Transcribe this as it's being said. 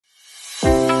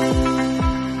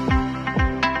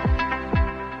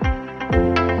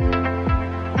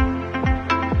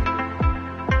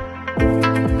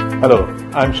Hello,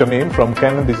 I'm Shamim from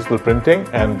Canon Digital Printing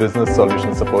and Business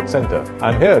Solution Support Center.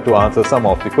 I'm here to answer some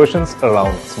of the questions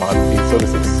around smart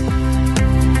eServices.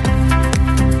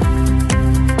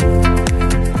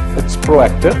 It's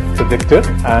proactive, predictive,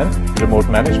 and remote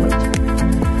management.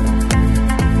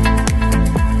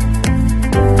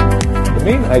 The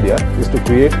main idea is to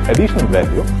create additional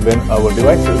value when our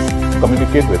devices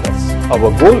communicate with us. Our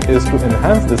goal is to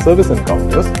enhance the service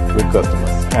encounters with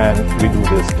customers, and we do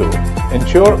this to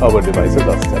ensure our devices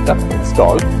are set up,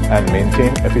 installed, and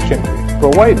maintained efficiently,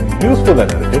 provide useful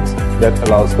analytics that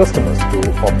allows customers to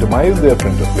optimize their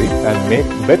printer fleet and make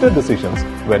better decisions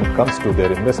when it comes to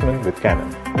their investment with Canon.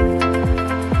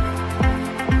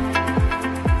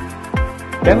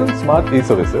 Canon Smart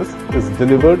eServices is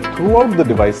delivered throughout the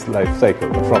device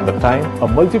lifecycle, from the time a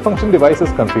multifunction device is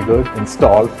configured,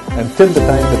 installed, until the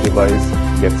time the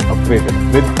device gets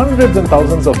upgraded. With hundreds and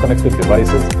thousands of connected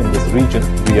devices in this region,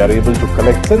 we are able to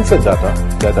collect sensor data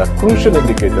that are crucial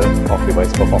indicators of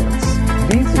device performance.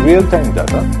 These real-time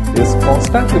data is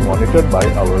constantly monitored by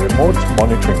our remote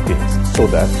monitoring teams so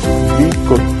that we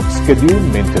could schedule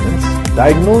maintenance,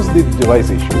 diagnose the device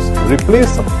issues, replace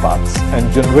some parts,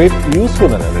 and generate useful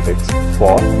analytics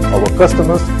for our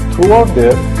customers throughout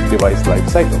their device life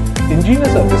cycle.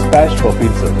 Engineers are dispatched for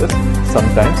field service,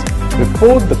 sometimes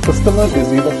before the customer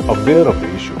is even aware of the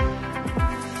issue.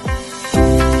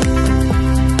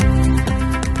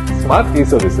 Smart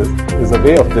eServices is a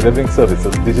way of delivering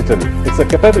services digitally. It's a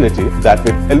capability that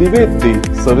will elevate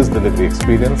the service delivery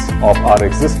experience of our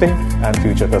existing and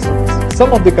future customers.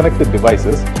 Some of the connected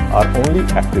devices are only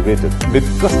activated with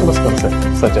customers'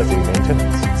 consent, such as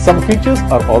eMaintainance. Some features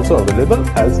are also available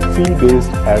as fee-based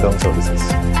add-on services.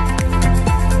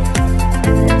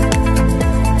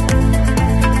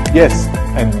 Yes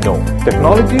and no.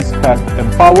 Technologies have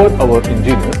empowered our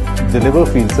engineers to deliver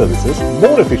field services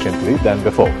more efficiently than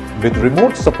before. With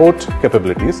remote support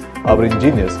capabilities, our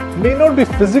engineers may not be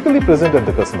physically present at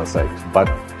the customer site, but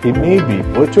he may be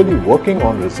virtually working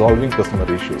on resolving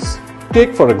customer issues.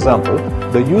 Take, for example,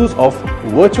 the use of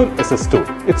Virtual Assist tool.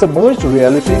 It's a merged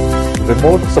reality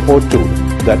remote support tool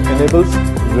that enables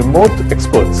remote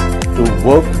experts to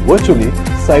work virtually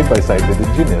side by side with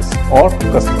engineers or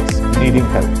customers needing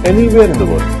help anywhere in the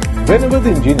world. Whenever the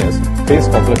engineers face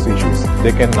complex issues,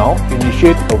 they can now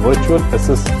initiate a virtual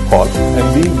assist call and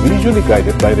be visually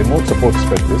guided by remote support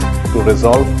specialists to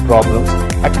resolve problems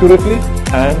accurately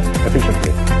and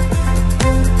efficiently.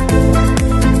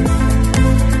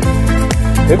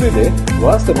 Every day,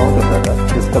 vast amount of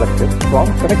data is collected from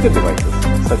connected devices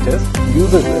such as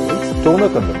usage levels, toner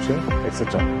consumption,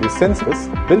 etc. The sensors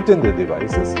built in the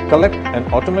devices collect and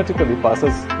automatically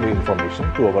passes the information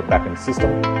to our backend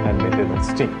system and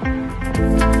maintenance team.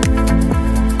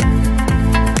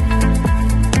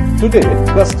 Today,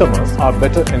 customers are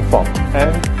better informed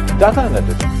and data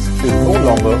analytics is no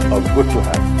longer a good to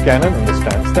have. Canon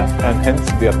understands that, and hence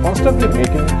we are constantly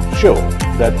making sure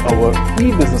that our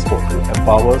e-business portal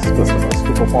empowers customers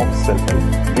to perform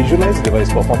self-help, visualize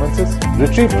device performances,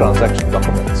 retrieve transaction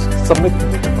documents, submit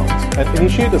ticket accounts, and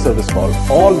initiate a service call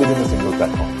all within a single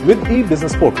platform. With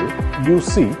e-business portal, you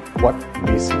see what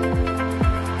we see.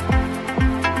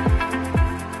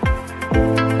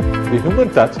 The human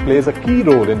touch plays a key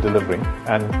role in delivering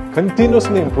and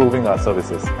continuously improving our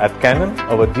services. At Canon,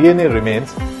 our DNA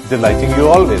remains delighting you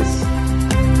always.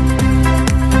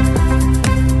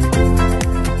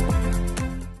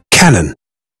 Canon,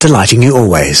 delighting you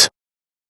always.